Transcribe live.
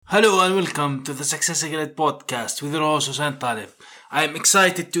Hello and welcome to the Success Secret podcast with your host Hussein Talib. I am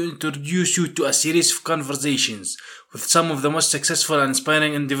excited to introduce you to a series of conversations with some of the most successful and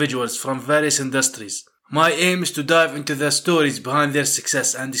inspiring individuals from various industries. My aim is to dive into the stories behind their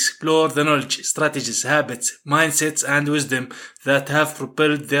success and explore the knowledge, strategies, habits, mindsets, and wisdom that have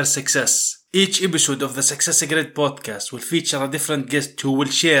propelled their success. Each episode of the Success Secret podcast will feature a different guest who will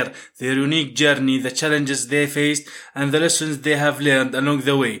share their unique journey, the challenges they faced, and the lessons they have learned along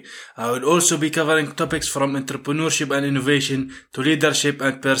the way. I will also be covering topics from entrepreneurship and innovation to leadership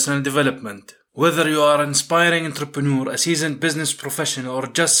and personal development. Whether you are an inspiring entrepreneur, a seasoned business professional, or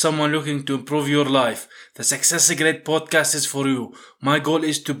just someone looking to improve your life, the Success Secret podcast is for you. My goal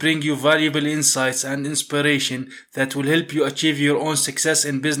is to bring you valuable insights and inspiration that will help you achieve your own success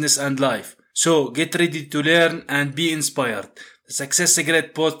in business and life. So get ready to learn and be inspired. The Success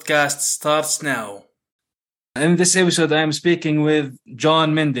Secret podcast starts now. In this episode, I am speaking with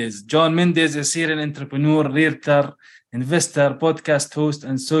John Mendez. John Mendez is a serial entrepreneur, realtor, investor, podcast host,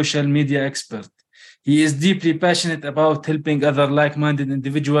 and social media expert. He is deeply passionate about helping other like-minded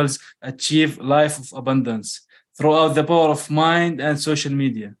individuals achieve life of abundance throughout the power of mind and social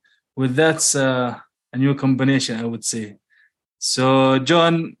media. Well, that's a new combination, I would say. So,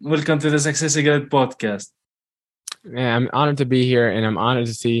 John, welcome to the Success Secret podcast. Yeah, I'm honored to be here, and I'm honored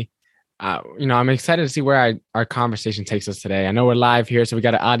to see, I'm excited to see where our conversation takes us today. I know we're live here, so we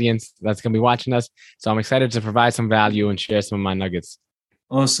got an audience that's going to be watching us. So I'm excited to provide some value and share some of my nuggets.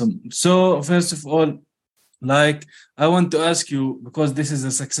 Awesome. So, first of all, I want to ask you, because this is a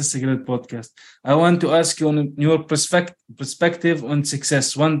Success Secret podcast, I want to ask you on your perspective on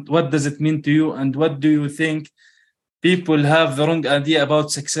success. What does it mean to you, and what do you think people have the wrong idea about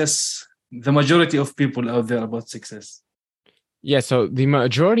success, the majority of people out there about success? Yeah, so the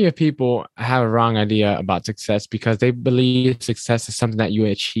majority of people have a wrong idea about success because they believe success is something that you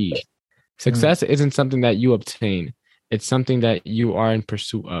achieve. Success isn't something that you obtain. It's something that you are in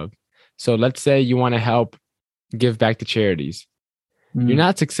pursuit of. So let's say you want to help give back to charities. You're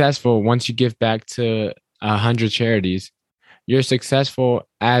not successful once you give back to 100 charities. You're successful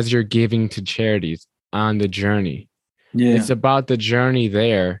as you're giving to charities on the journey. Yeah. It's about the journey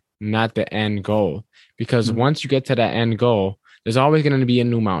there, not the end goal. Because once you get to that end goal, there's always going to be a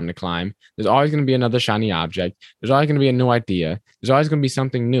new mountain to climb. There's always going to be another shiny object. There's always going to be a new idea. There's always going to be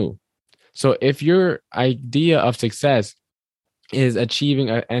something new. So if your idea of success is achieving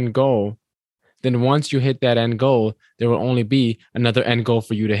an end goal, then once you hit that end goal, there will only be another end goal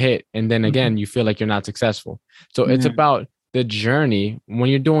for you to hit. And then again, you feel like you're not successful. So it's about the journey. When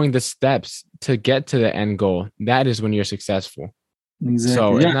you're doing the steps to get to the end goal, that is when you're successful. Exactly.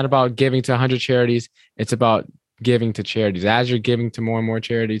 So it's not about giving to 100 charities. It's about giving to charities. As you're giving to more and more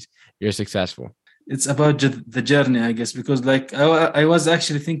charities, you're successful. It's about the journey, I guess, because I was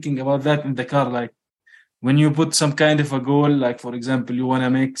actually thinking about that in the car. When you put some kind of a goal, for example, you want to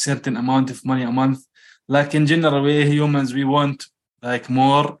make certain amount of money a month, in general, we humans, we want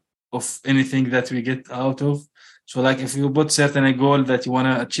more of anything that we get out of. So if you put a goal that you want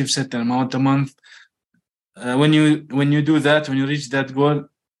to achieve certain amount a month, when you do that, when you reach that goal,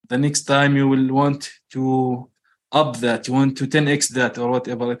 the next time you will want to up that, you want to 10x that or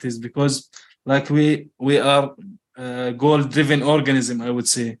whatever it is, because we are a goal-driven organism, I would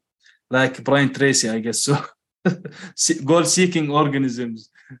say, like Brian Tracy, I guess. So goal-seeking organisms.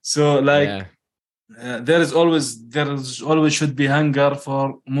 So there is always should be hunger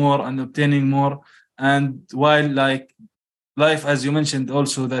for more and obtaining more. And while life, as you mentioned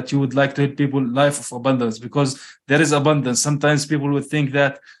also, that you would like to help people life of abundance, because there is abundance. Sometimes people would think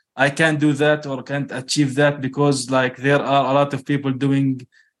that I can't do that or can't achieve that because there are a lot of people doing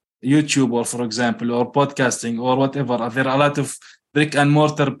YouTube, or for example, or podcasting or whatever. There are a lot of brick and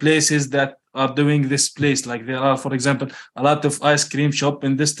mortar places that are doing this place. There are, for example, a lot of ice cream shop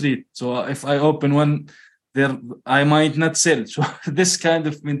in the street. So if I open one there, I might not sell. So this kind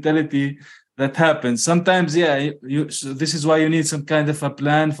of mentality that happens sometimes. So this is why you need some kind of a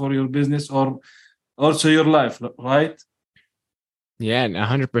plan for your business or also your life, right? Yeah,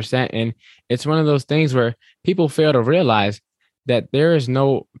 100%. And it's one of those things where people fail to realize that there is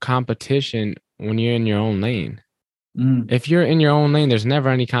no competition when you're in your own lane. If you're in your own lane, there's never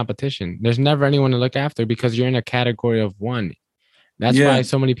any competition. There's never anyone to look after because you're in a category of one. That's why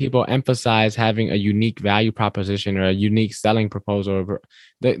so many people emphasize having a unique value proposition or a unique selling proposal.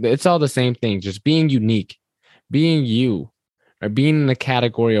 It's all the same thing, just being unique, being you, or being in the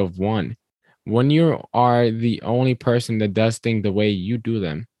category of one. When you are the only person that does things the way you do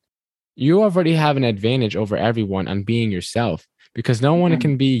them, you already have an advantage over everyone on being yourself, because no one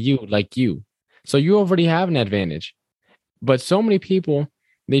can be you like you. So you already have an advantage. But so many people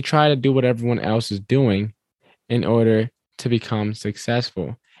they try to do what everyone else is doing in order to become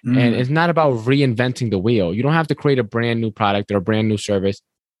successful. And it's not about reinventing the wheel. You don't have to create a brand new product or a brand new service,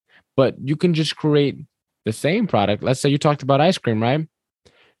 but you can just create the same product. Let's say you talked about ice cream, right?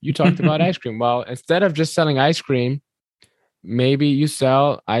 You talked about ice cream. Well, instead of just selling ice cream, maybe you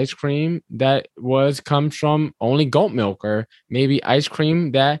sell ice cream that comes from only goat milk, or maybe ice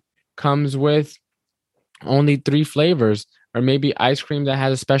cream that comes with only 3 flavors, or maybe ice cream that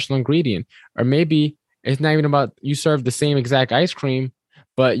has a special ingredient, or maybe it's not even about you serve the same exact ice cream,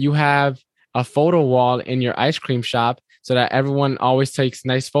 but you have a photo wall in your ice cream shop so that everyone always takes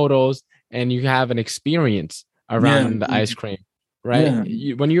nice photos and you have an experience around the ice cream, right?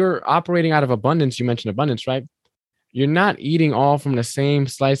 When you're operating out of abundance, you mentioned abundance, right? You're not eating all from the same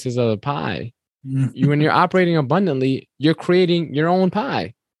slices of the pie. When you're operating abundantly, you're creating your own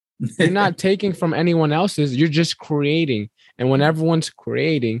pie. You're not taking from anyone else's. You're just creating. And when everyone's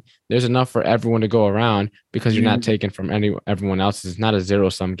creating, there's enough for everyone to go around because you're not taking from everyone else's. It's not a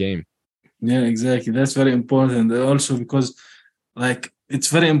zero-sum game. Yeah, exactly. That's very important. Also because like it's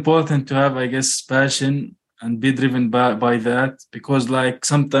very important to have, I guess, passion and be driven by that, because like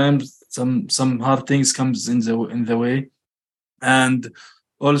sometimes some hard things comes in the way. And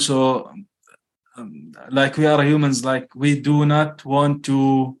also like we are humans, like we do not want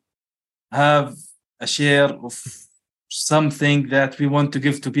to have a share of something that we want to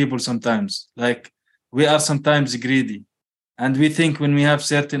give to people sometimes. Like we are sometimes greedy, and we think when we have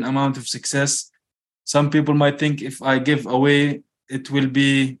certain amount of success, some people might think if I give away, it will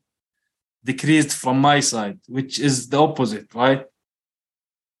be decreased from my side, which is the opposite, right?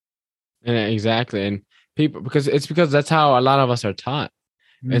 Yeah, exactly. And people, because that's how a lot of us are taught,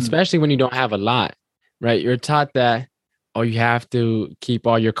 especially when you don't have a lot, right? You're taught that, oh, you have to keep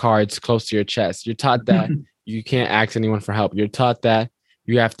all your cards close to your chest. You're taught that you can't ask anyone for help. You're taught that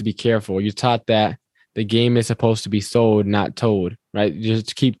you have to be careful. You're taught that the game is supposed to be sold, not told, right?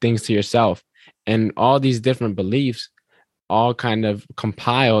 Just keep things to yourself. And all these different beliefs all kind of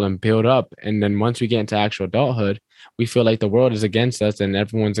compile and build up. And then once we get into actual adulthood, we feel like the world is against us and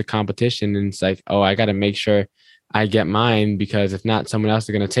everyone's a competition. And it's like, oh, I got to make sure I get mine, because if not, someone else is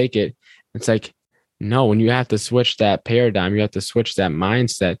going to take it. It's like, no, when you have to switch that paradigm, you have to switch that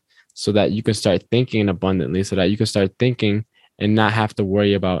mindset so that you can start thinking abundantly, so that you can start thinking and not have to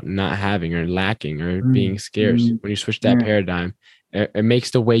worry about not having or lacking or being scarce. When you switch that paradigm, it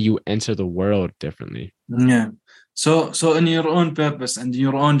makes the way you enter the world differently. Yeah. So in your own purpose and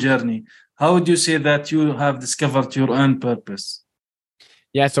your own journey, how would you say that you have discovered your own purpose?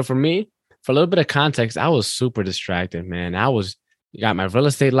 Yeah. So for me, for a little bit of context, I was super distracted, man. Got my real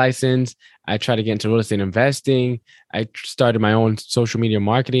estate license. I tried to get into real estate investing. I started my own social media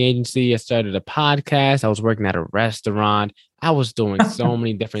marketing agency. I started a podcast. I was working at a restaurant. I was doing so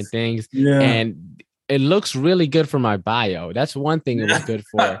many different things. And it looks really good for my bio. That's one thing it was good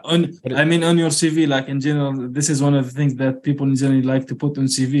for. On your CV, like in general, this is one of the things that people in general like to put on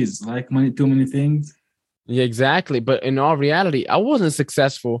CVs, like too many things. Yeah, exactly. But in all reality, I wasn't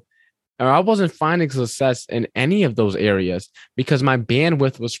successful, or I wasn't finding success in any of those areas because my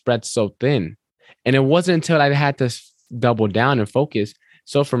bandwidth was spread so thin. And it wasn't until I had to double down and focus.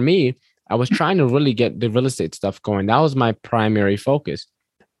 So for me, I was trying to really get the real estate stuff going. That was my primary focus.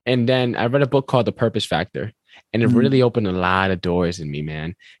 And then I read a book called The Purpose Factor, and it really opened a lot of doors in me,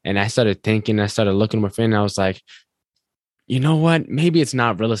 man. And I started thinking, I started looking within, and I was like, you know what? Maybe it's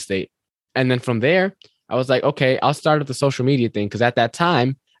not real estate. And then from there, I was like, okay, I'll start with the social media thing. Because at that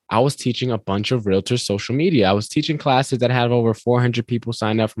time, I was teaching a bunch of realtors social media. I was teaching classes that had over 400 people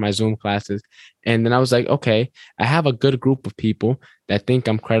sign up for my Zoom classes. And then I was like, okay, I have a good group of people that think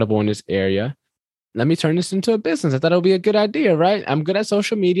I'm credible in this area. Let me turn this into a business. I thought it would be a good idea, right? I'm good at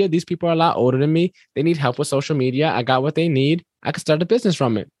social media. These people are a lot older than me. They need help with social media. I got what they need. I could start a business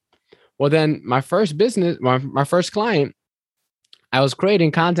from it. Well, then my first business, my first client, I was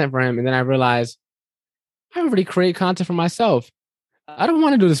creating content for him. And then I realized I already create content for myself. I don't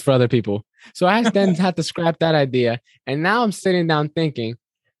want to do this for other people. So I then had to scrap that idea. And now I'm sitting down thinking,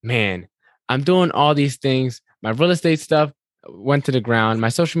 man, I'm doing all these things. My real estate stuff went to the ground. My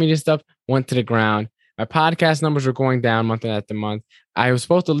social media stuff went to the ground. My podcast numbers were going down month after month. I was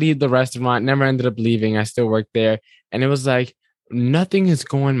supposed to leave the restaurant, never ended up leaving. I still worked there. And it was like, nothing is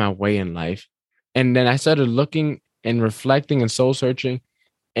going my way in life. And then I started looking and reflecting and soul searching.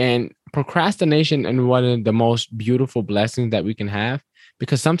 And procrastination is one of the most beautiful blessings that we can have,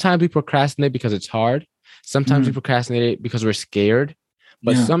 because sometimes we procrastinate because it's hard. Sometimes we procrastinate because we're scared,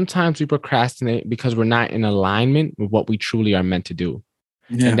 but sometimes we procrastinate because we're not in alignment with what we truly are meant to do.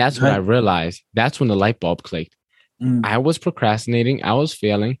 And that's what I realized. That's when the light bulb clicked. I was procrastinating. I was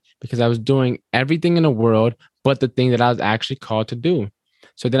failing because I was doing everything in the world but the thing that I was actually called to do.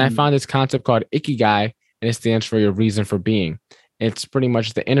 So then I found this concept called Ikigai, and it stands for your reason for being. It's pretty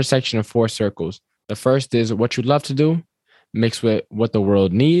much the intersection of 4 circles. The first is what you love to do, mixed with what the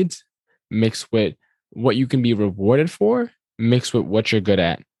world needs, mixed with what you can be rewarded for, mixed with what you're good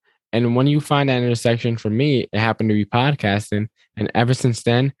at. And when you find that intersection, for me, it happened to be podcasting. And ever since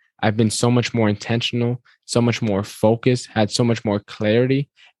then, I've been so much more intentional, so much more focused, had so much more clarity.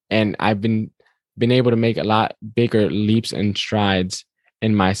 And I've been able to make a lot bigger leaps and strides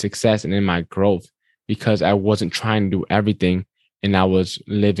in my success and in my growth because I wasn't trying to do everything and I was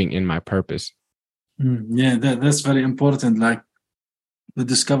living in my purpose. Yeah, that's very important. Like to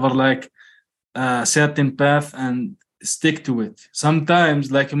discover like a certain path and stick to it.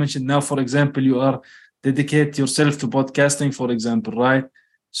 Sometimes, like you mentioned now, for example, you are dedicate yourself to podcasting, for example, right?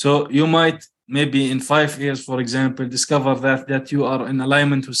 So you might maybe in 5 years, for example, discover that you are in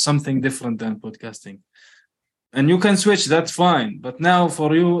alignment with something different than podcasting. And you can switch, that's fine. But now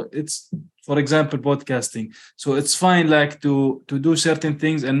for you, it's, for example, podcasting. So it's fine like to do certain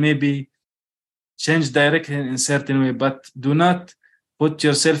things and maybe change direction in a certain way, but do not put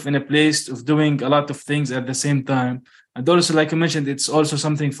yourself in a place of doing a lot of things at the same time. And also, like I mentioned, it's also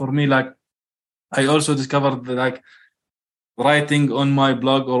something for me, like I also discovered like writing on my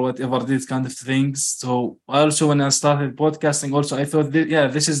blog or whatever, these kind of things. So also when I started podcasting, also I thought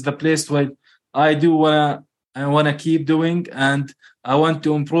this is the place where I wanna keep doing, and I want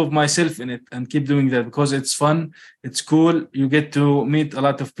to improve myself in it and keep doing that because it's fun, it's cool. You get to meet a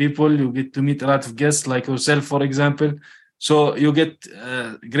lot of people, you get to meet a lot of guests like yourself, for example. So you get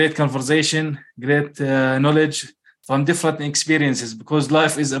great conversation, great knowledge from different experiences because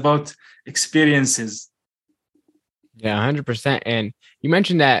life is about experiences. Yeah, 100%. And you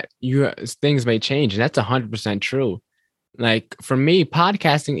mentioned that things may change, and that's 100% true. Like for me,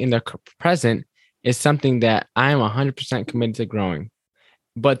 podcasting in the present is something that I am 100% committed to growing.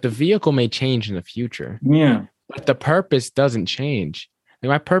 But the vehicle may change in the future. Yeah. But the purpose doesn't change. Like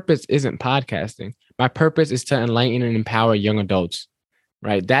my purpose isn't podcasting. My purpose is to enlighten and empower young adults,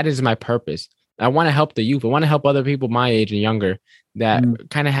 right? That is my purpose. I want to help the youth. I want to help other people my age and younger that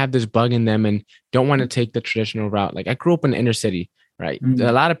kind of have this bug in them and don't want to take the traditional route. Like I grew up in the inner city, right?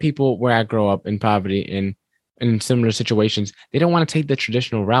 A lot of people where I grow up in poverty and in similar situations, they don't want to take the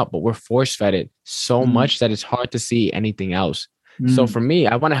traditional route, but we're force fed it so much that it's hard to see anything else. So for me,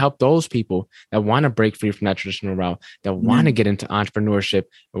 I want to help those people that want to break free from that traditional route, that want to get into entrepreneurship,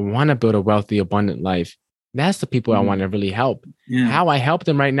 want to build a wealthy, abundant life. That's the people I want to really help. How I help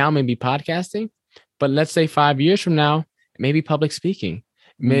them right now may be podcasting, but let's say 5 years from now, maybe public speaking.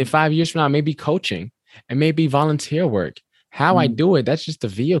 Maybe 5 years from now, maybe coaching, and maybe volunteer work. How I do it, that's just the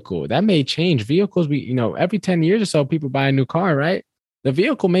vehicle. That may change. Vehicles, every 10 years or so, people buy a new car, right? The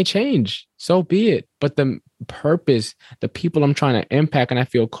vehicle may change. So be it. But the purpose, the people I'm trying to impact and I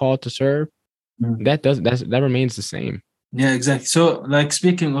feel called to serve, that remains the same. Yeah, exactly. So like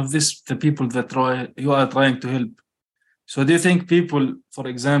speaking of this, the people that you are trying to help. So do you think people, for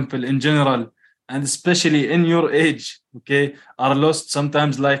example, in general, and especially in your age, okay, are lost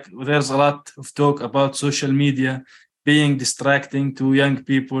sometimes? Like there's a lot of talk about social media being distracting to young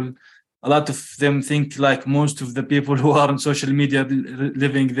people. A lot of them think like most of the people who are on social media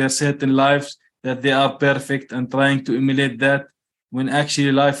living their certain lives, that they are perfect and trying to emulate that, when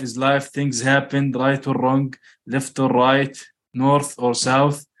actually life is life. Things happen, right or wrong, left or right, north or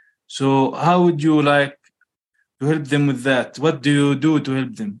south. So how would you like to help them with that? What do you do to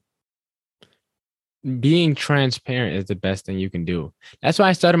help them? Being transparent is the best thing you can do. That's why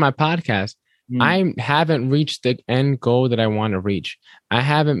I started my podcast. I haven't reached the end goal that I want to reach. I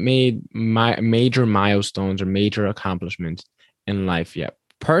haven't made my major milestones or major accomplishments in life yet.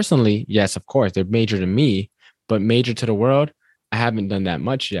 Personally, yes, of course, they're major to me, but major to the world, I haven't done that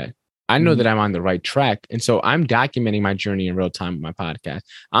much yet. I know that I'm on the right track. And so I'm documenting my journey in real time with my podcast.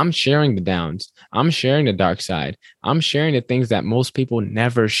 I'm sharing the downs. I'm sharing the dark side. I'm sharing the things that most people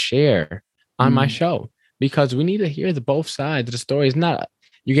never share on my show, because we need to hear the both sides of the story. It's not,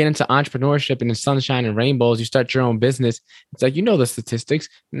 you get into entrepreneurship and the sunshine and rainbows, you start your own business. It's like, the statistics,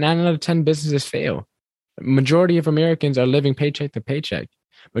 9 out of 10 businesses fail. Majority of Americans are living paycheck to paycheck.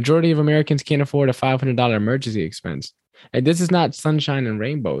 Majority of Americans can't afford a $500 emergency expense. And this is not sunshine and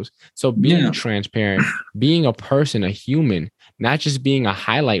rainbows. So being transparent, being a person, a human, not just being a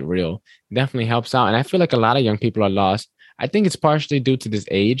highlight reel, definitely helps out. And I feel like a lot of young people are lost. I think it's partially due to this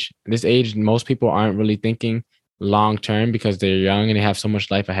age. This age, most people aren't really thinking long term because they're young and they have so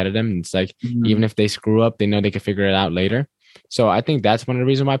much life ahead of them. And it's like, even if they screw up, they know they can figure it out later. So I think that's one of the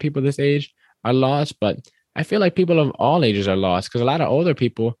reasons why people this age are lost. But I feel like people of all ages are lost because a lot of older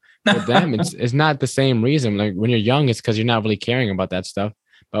people, for them, it's not the same reason. Like when you're young, it's because you're not really caring about that stuff.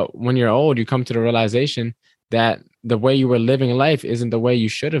 But when you're old, you come to the realization that the way you were living life isn't the way you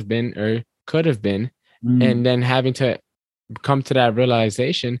should have been or could have been. And then having to come to that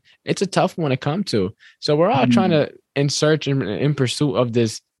realization, it's a tough one to come to. So we're all trying to in search and in pursuit of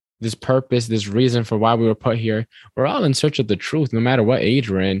this purpose, this reason for why we were put here. We're all in search of the truth, no matter what age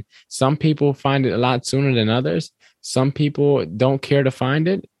we're in. Some people find it a lot sooner than others. Some people don't care to find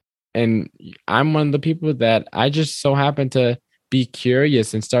it. And I'm one of the people that I just so happen to be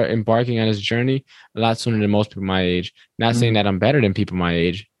curious and start embarking on this journey a lot sooner than most people my age. Not saying that I'm better than people my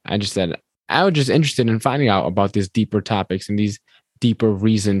age. I just said I was just interested in finding out about these deeper topics and these deeper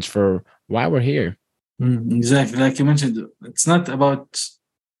reasons for why we're here. Exactly. Like you mentioned, it's not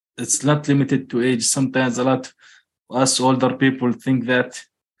limited to age. Sometimes a lot of us older people think that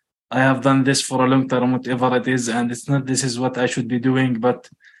I have done this for a long time, whatever it is, and it's not this is what I should be doing. But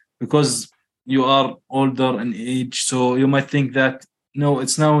because you are older in age, so you might think that no,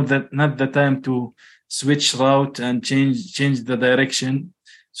 it's now that not the time to switch route and change the direction.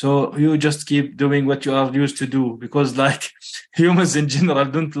 So you just keep doing what you are used to do, because like humans in general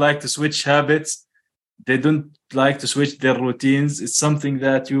don't like to switch habits. They don't like to switch their routines. It's something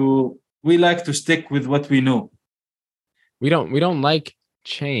that we like to stick with what we know. We don't like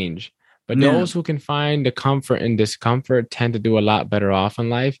change, but those who can find the comfort in discomfort tend to do a lot better off in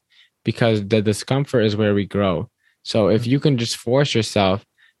life, because the discomfort is where we grow. So if you can just force yourself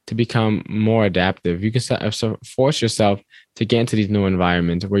to become more adaptive, you can force yourself to get into these new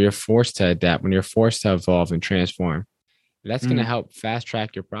environments where you're forced to adapt, when you're forced to evolve and transform. That's going to help fast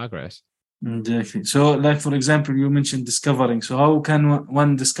track your progress. Exactly. So, like, for example, you mentioned discovering. So how can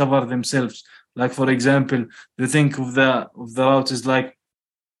one discover themselves? Like, for example, you think of the route is like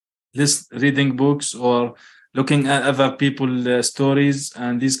reading books or looking at other people's stories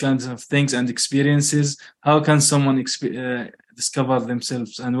and these kinds of things and experiences. How can someone discover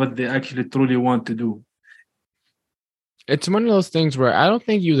themselves and what they actually truly want to do? It's one of those things where I don't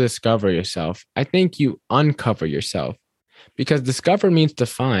think you discover yourself. I think you uncover yourself, because discover means to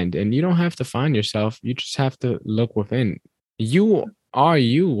find, and you don't have to find yourself. You just have to look within. You are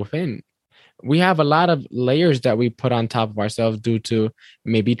you within. We have a lot of layers that we put on top of ourselves due to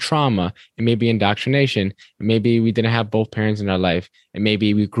maybe trauma, and maybe indoctrination, and maybe we didn't have both parents in our life, and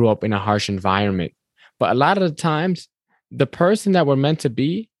maybe we grew up in a harsh environment. But a lot of the times, the person that we're meant to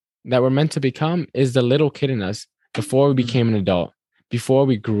be, that we're meant to become, is the little kid in us before we became an adult, before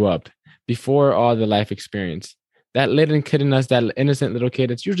we grew up, before all the life experience. That little kid in us, that innocent little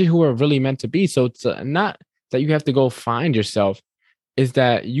kid, it's usually who we're really meant to be. So it's not that you have to go find yourself, is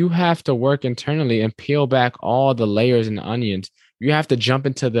that you have to work internally and peel back all the layers and the onions. You have to jump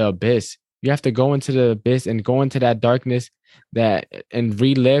into the abyss. You have to go into the abyss and go into that darkness and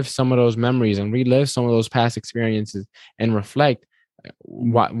relive some of those memories and relive some of those past experiences and reflect.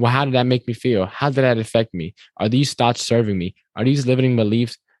 How did that make me feel? How did that affect me? Are these thoughts serving me? Are these limiting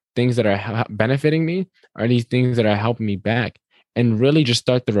beliefs things that are benefiting me? Are these things that are helping me back? And really just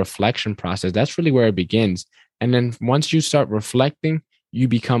start the reflection process. That's really where it begins. And then once you start reflecting, you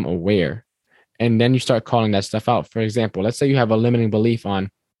become aware. And then you start calling that stuff out. For example, let's say you have a limiting belief on,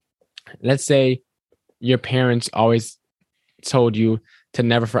 let's say your parents always told you to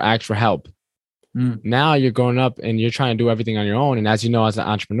never ask for help. Now you're growing up and you're trying to do everything on your own. And as you know, as an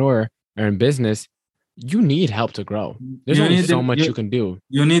entrepreneur or in business, you need help to grow. There's only so much you can do.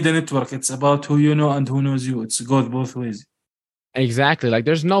 You need a network. It's about who you know and who knows you. It goes both ways. Exactly. Like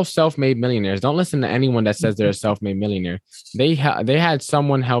there's no self-made millionaires. Don't listen to anyone that says they're a self-made millionaire. They had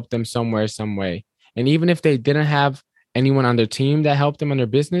someone help them somewhere, some way. And even if they didn't have anyone on their team that helped them on their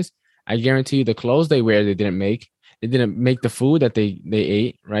business, I guarantee you the clothes they wear, they didn't make. They didn't make the food that they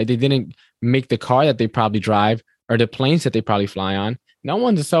ate, right? They didn't make the car that they probably drive or the planes that they probably fly on. No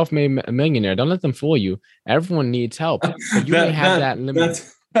one's a self-made millionaire. Don't let them fool you. Everyone needs help. But you may have that limit.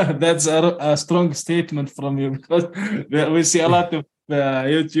 That's a strong statement from you, because we see a lot of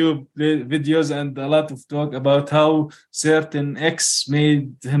YouTube videos and a lot of talk about how certain X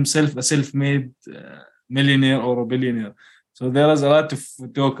made himself a self-made millionaire or a billionaire. So there is a lot of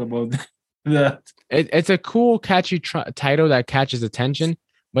talk about that. It's a cool, catchy title that catches attention,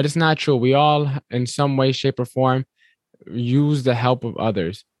 but it's not true. We all, in some way, shape, or form, use the help of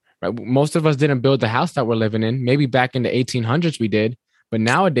others. Right? Most of us didn't build the house that we're living in. Maybe back in the 1800s we did, but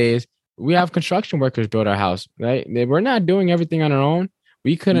nowadays we have construction workers build our house. Right? We're not doing everything on our own.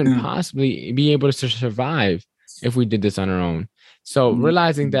 We couldn't possibly be able to survive if we did this on our own. So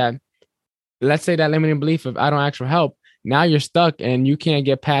realizing that, let's say that limiting belief of I don't ask for help, now you're stuck and you can't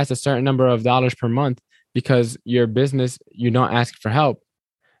get past a certain number of dollars per month. because your business, you don't ask for help.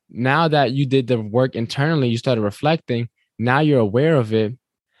 Now that you did the work internally, you started reflecting. Now you're aware of it.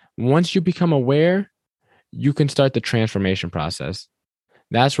 Once you become aware, you can start the transformation process.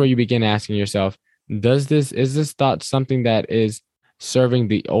 That's where you begin asking yourself, is this thought something that is serving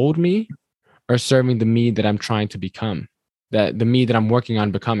the old me or serving the me that I'm trying to become, that the me that I'm working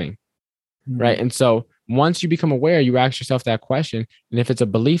on becoming? Right. And so once you become aware, you ask yourself that question. And if it's a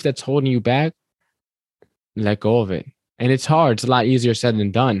belief that's holding you back, let go of it. And it's hard. It's a lot easier said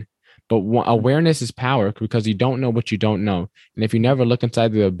than done. But awareness is power because you don't know what you don't know. And if you never look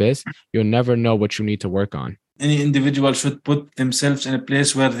inside the abyss, you'll never know what you need to work on. Any individual should put themselves in a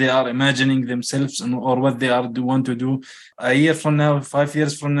place where they are imagining themselves or what they want to do. A year from now, 5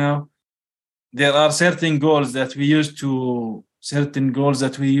 years from now, there are certain goals that we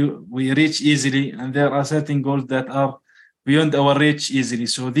reach easily, and there are certain goals that are beyond our reach easily.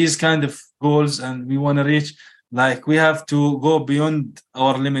 So these kind of goals, and we want to reach, like we have to go beyond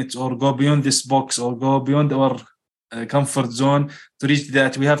our limits or go beyond this box or go beyond our comfort zone to reach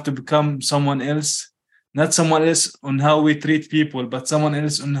that. We have to become someone else, not someone else on how we treat people, but someone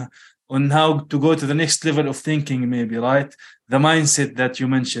else on how to go to the next level of thinking, maybe, right? The mindset that you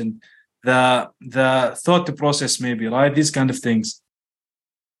mentioned, the thought process, maybe, right? These kind of things.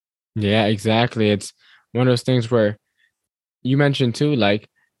 Yeah, exactly. It's one of those things where you mentioned too, like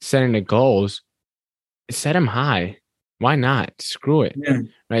setting the goals, set them high. Why not? Screw it. Yeah.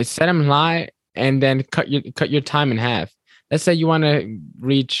 Right? Set them high and then cut your time in half. Let's say you want to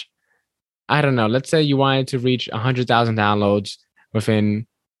reach, I don't know, let's say you wanted to reach 100,000 downloads within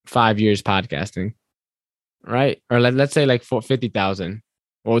 5 years podcasting, right? Or let's say like 50,000.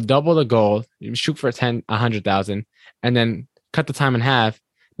 Well, double the goal, you shoot for 100,000, and then cut the time in half.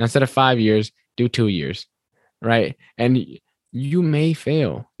 Now, instead of 5 years, do 2 years, right? And you may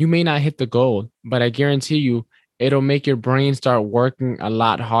fail. You may not hit the goal, but I guarantee you, it'll make your brain start working a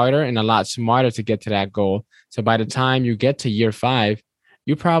lot harder and a lot smarter to get to that goal. So by the time you get to year 5,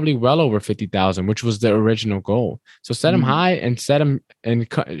 you're probably well over 50,000, which was the original goal. So set them high and set them and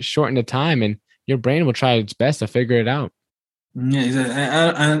shorten the time, and your brain will try its best to figure it out.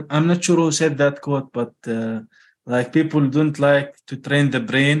 Yeah, I'm not sure who said that quote, but like people don't like to train the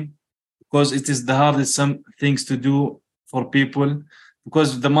brain because it is the hardest some things to do for people,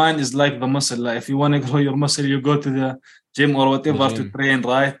 because the mind is like the muscle. Like if you want to grow your muscle, you go to the gym or whatever to train,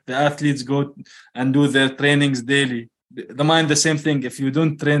 right? The athletes go and do their trainings daily. The mind, the same thing. If you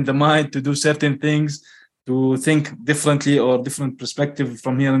don't train the mind to do certain things, to think differently or different perspective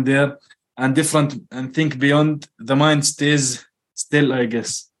from here and there, and think beyond, the mind stays still, I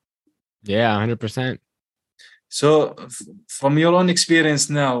guess. Yeah, 100%. So from your own experience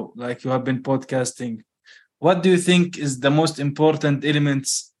now, like you have been podcasting, what do you think is the most important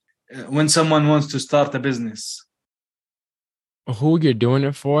elements when someone wants to start a business? Who you're doing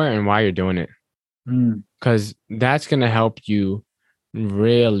it for and why you're doing it. Because that's going to help you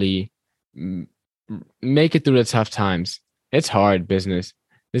really make it through the tough times. It's hard business.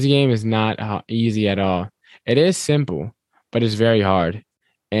 This game is not easy at all. It is simple, but it's very hard.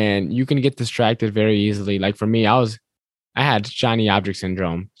 And you can get distracted very easily. Like for me, I had shiny object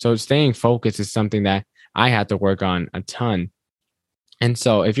syndrome. So staying focused is something that I had to work on a ton. And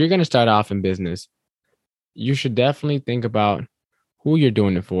so if you're going to start off in business, you should definitely think about who you're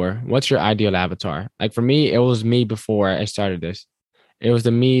doing it for. What's your ideal avatar? Like for me, it was me before I started this. It was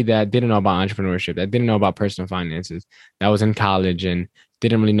the me that didn't know about entrepreneurship, that didn't know about personal finances, that was in college and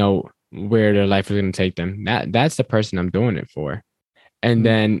didn't really know where their life was going to take them. That's the person I'm doing it for. And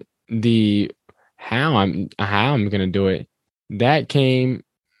then the how I'm going to do it, that came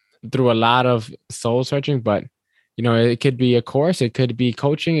through a lot of soul searching. But it could be a course, it could be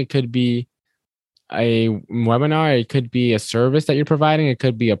coaching, it could be a webinar, it could be a service that you're providing, it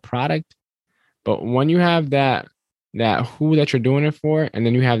could be a product. But when you have that who that you're doing it for, and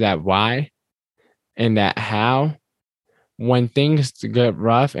then you have that why and that how, when things get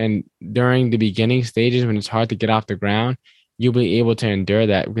rough and during the beginning stages when it's hard to get off the ground, you'll be able to endure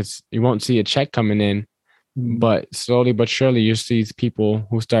that because you won't see a check coming in. But slowly but surely you see people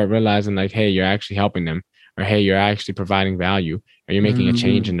who start realizing like, hey, you're actually helping them, or hey, you're actually providing value, or you're making a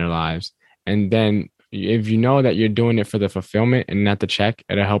change in their lives. And then if you know that you're doing it for the fulfillment and not the check,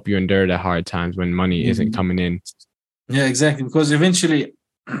 it'll help you endure the hard times when money isn't coming in. Yeah, exactly. Because eventually,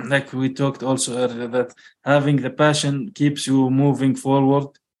 like we talked also earlier, that having the passion keeps you moving forward.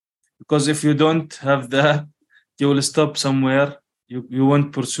 Because if you don't have that, you will stop somewhere. You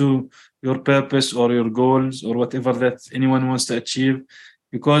won't pursue your purpose or your goals or whatever that anyone wants to achieve,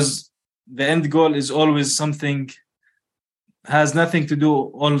 because the end goal is always something has nothing to do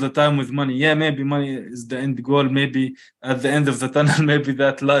all the time with money. Yeah, maybe money is the end goal. Maybe at the end of the tunnel, maybe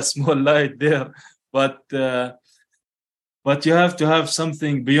that last small light there. But you have to have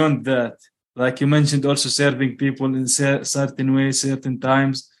something beyond that. Like you mentioned, also serving people in certain ways, certain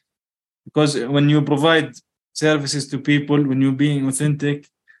times. Because when you provide services to people, when you're being authentic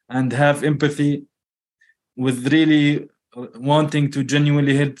and have empathy with really wanting to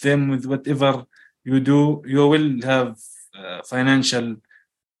genuinely help them with whatever you do, you will have financial,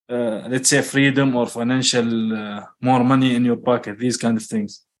 let's say, freedom or financial more money in your pocket, these kind of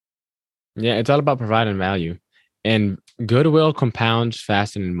things. Yeah, it's all about providing value. And goodwill compounds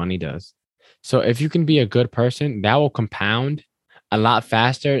faster than money does. So if you can be a good person, that will compound a lot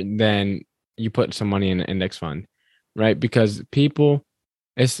faster than you put some money in an index fund, right? Because people,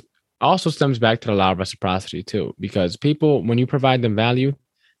 it's also stems back to the law of reciprocity too. Because people, when you provide them value,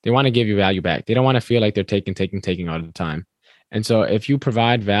 they want to give you value back. They don't want to feel like they're taking all the time. And so if you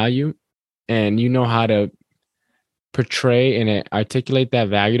provide value and you know how to portray and articulate that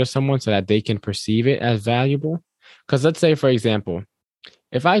value to someone so that they can perceive it as valuable. Because let's say, for example,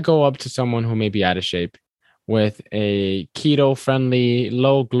 if I go up to someone who may be out of shape with a keto friendly,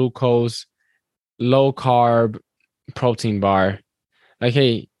 low glucose, low carb protein bar, like,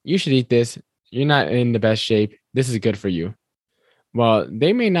 hey, you should eat this. You're not in the best shape. This is good for you. Well,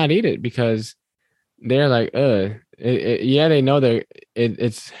 they may not eat it because they're like, yeah, they know that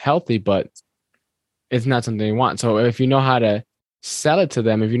it's healthy, but it's not something they want. So if you know how to sell it to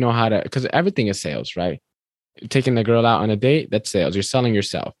them, if you know how to, because everything is sales, right? Taking the girl out on a date, that's sales. You're selling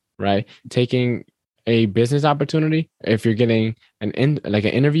yourself, right? Taking a business opportunity, if you're getting an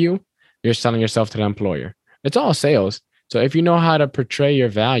interview, you're selling yourself to the employer. It's all sales. So if you know how to portray your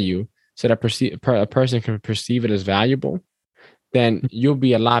value so that a person can perceive it as valuable, then you'll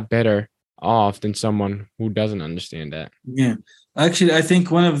be a lot better off than someone who doesn't understand that. Yeah. Actually, I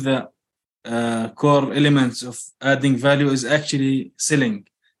think one of the core elements of adding value is actually selling,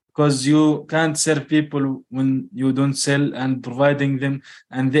 because you can't serve people when you don't sell and providing them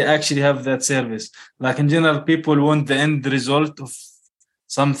and they actually have that service. Like in general, people want the end result of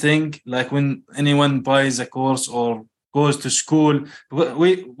something. Like when anyone buys a course or goes to school,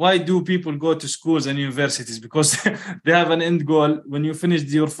 why do people go to schools and universities? Because they have an end goal. When you finished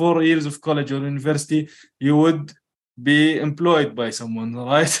your 4 years of college or university, you would be employed by someone,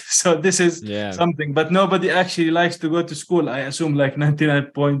 right? So this is something, but nobody actually likes to go to school. I assume like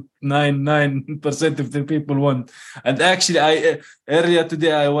 99.99% of the people want. And actually, earlier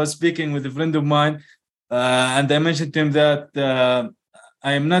today I was speaking with a friend of mine, and I mentioned to him that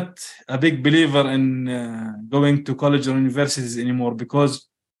I am not a big believer in going to college or universities anymore, because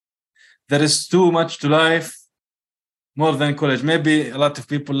there is too much to life more than college. Maybe a lot of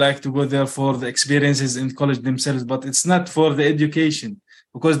people like to go there for the experiences in college themselves, but it's not for the education,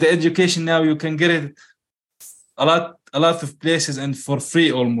 because the education now you can get it a lot of places and for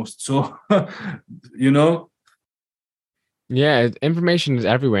free almost. So, Yeah, information is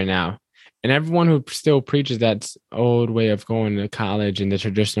everywhere now. And everyone who still preaches that old way of going to college and the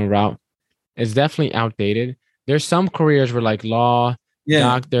traditional route is definitely outdated. There's some careers where like law,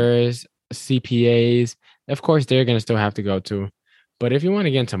 doctors, CPAs, of course, they're going to still have to go to. But if you want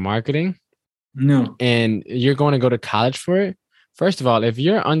to get into marketing and you're going to go to college for it, first of all, if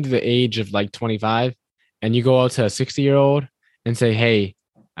you're under the age of like 25 and you go out to a 60-year-old and say, hey,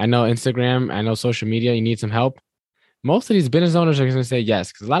 I know Instagram, I know social media, you need some help. Most of these business owners are going to say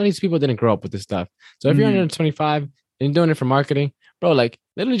yes, because a lot of these people didn't grow up with this stuff. So if you're under 25 and you're doing it for marketing, bro, like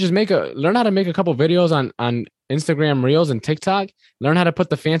literally just learn how to make a couple videos on Instagram Reels and TikTok. Learn how to put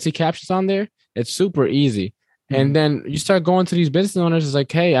the fancy captions on there. It's super easy. And then you start going to these business owners. It's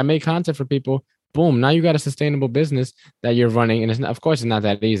like, hey, I make content for people. Boom. Now you got a sustainable business that you're running. And of course, it's not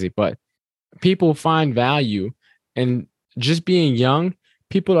that easy, but people find value in just being young.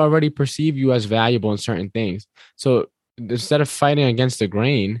 People already perceive you as valuable in certain things. So instead of fighting against the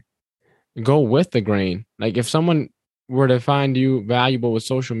grain, go with the grain. Like if someone were to find you valuable with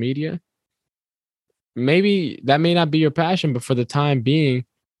social media, maybe that may not be your passion, but for the time being,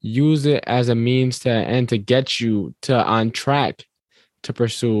 use it as a means to get you on track to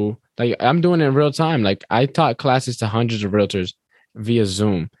pursue. Like I'm doing it in real time. Like I taught classes to hundreds of realtors via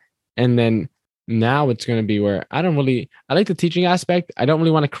Zoom. And then now it's going to be where I like the teaching aspect. I don't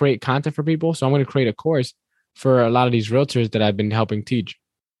really want to create content for people. So I'm going to create a course for a lot of these realtors that I've been helping teach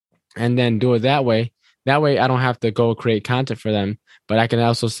and then do it that way. That way I don't have to go create content for them, but I can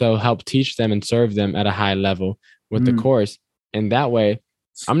also help teach them and serve them at a high level with the course. And that way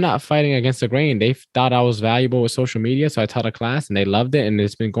I'm not fighting against the grain. They thought I was valuable with social media. So I taught a class and they loved it and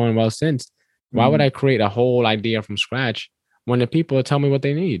it's been going well since. Why would I create a whole idea from scratch when the people tell me what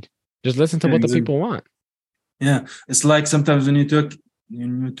they need. Just listen to what the people want. Yeah, it's like sometimes when you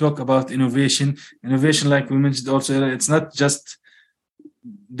talk about innovation, like we mentioned also, it's not just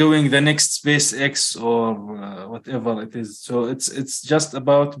doing the next SpaceX or whatever it is. So it's just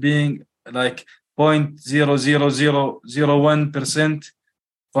about being like 0.00001%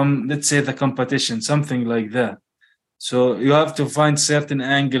 from, let's say, the competition, something like that. So you have to find certain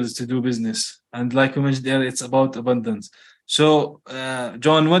angles to do business, and like we mentioned earlier, it's about abundance. So,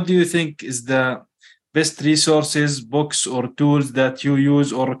 John, what do you think is the best resources, books, or tools that you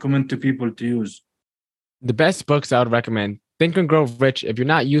use or recommend to people to use? The best books I would recommend: Think and Grow Rich. If you're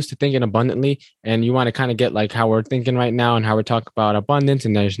not used to thinking abundantly and you want to kind of get like how we're thinking right now and how we're talking about abundance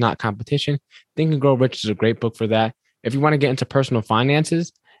and there's not competition, Think and Grow Rich is a great book for that. If you want to get into personal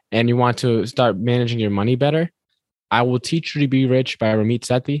finances and you want to start managing your money better, I Will Teach You to Be Rich by Ramit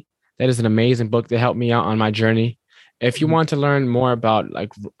Sethi. That is an amazing book that helped me out on my journey. If you want to learn more about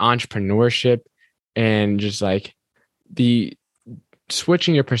like entrepreneurship and just like the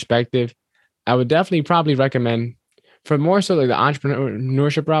switching your perspective, I would definitely probably recommend, for more so like the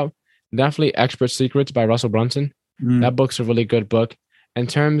entrepreneurship route, definitely Expert Secrets by Russell Brunson. That book's a really good book. In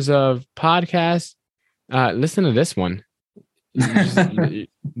terms of podcasts, listen to this one.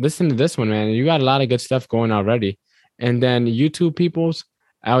 Listen to this one, man. You got a lot of good stuff going already. And then YouTube peoples,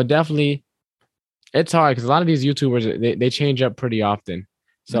 I would definitely, it's hard because a lot of these YouTubers, they change up pretty often.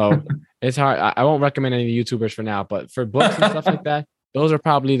 So it's hard. I won't recommend any YouTubers for now, but for books and stuff like that, those are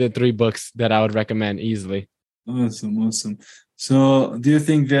probably the 3 books that I would recommend easily. Awesome. So do you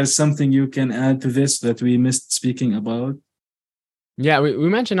think there's something you can add to this that we missed speaking about? Yeah, we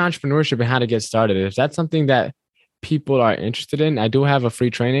mentioned entrepreneurship and how to get started. If that's something that people are interested in, I do have a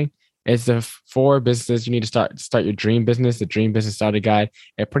free training. It's the 4 businesses you need to start your dream business, the Dream Business Starter Guide.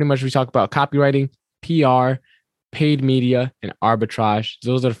 And pretty much we talk about copywriting, PR, paid media, and arbitrage.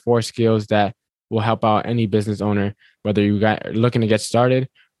 Those are the 4 skills that will help out any business owner, whether you're looking to get started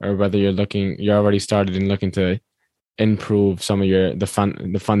or whether you're already started and looking to improve some of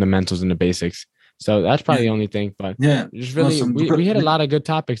the fundamentals and the basics. So that's probably the only thing. But just really, awesome. we hit a lot of good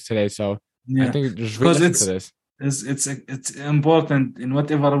topics today. So I think just really listen to this. It's important in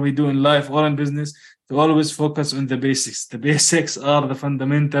whatever we do in life or in business to always focus on the basics. The basics are the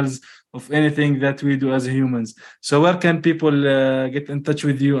fundamentals of anything that we do as humans. So where can people get in touch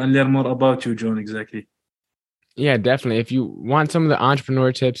with you and learn more about you, John, exactly? Yeah, definitely. If you want some of the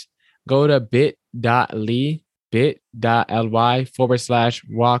entrepreneur tips, go to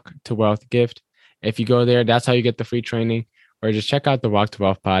bit.ly/walk to wealth gift. If you go there, that's how you get the free training, or just check out the Walk to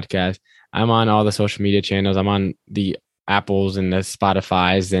Wealth podcast. I'm on all the social media channels. I'm on the Apples and the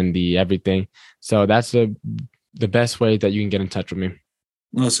Spotifys and the everything. So that's the best way that you can get in touch with me.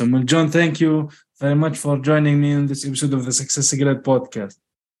 Awesome. Well, John, thank you very much for joining me in this episode of the Success Secret podcast.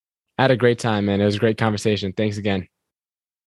 I had a great time, man. It was a great conversation. Thanks again.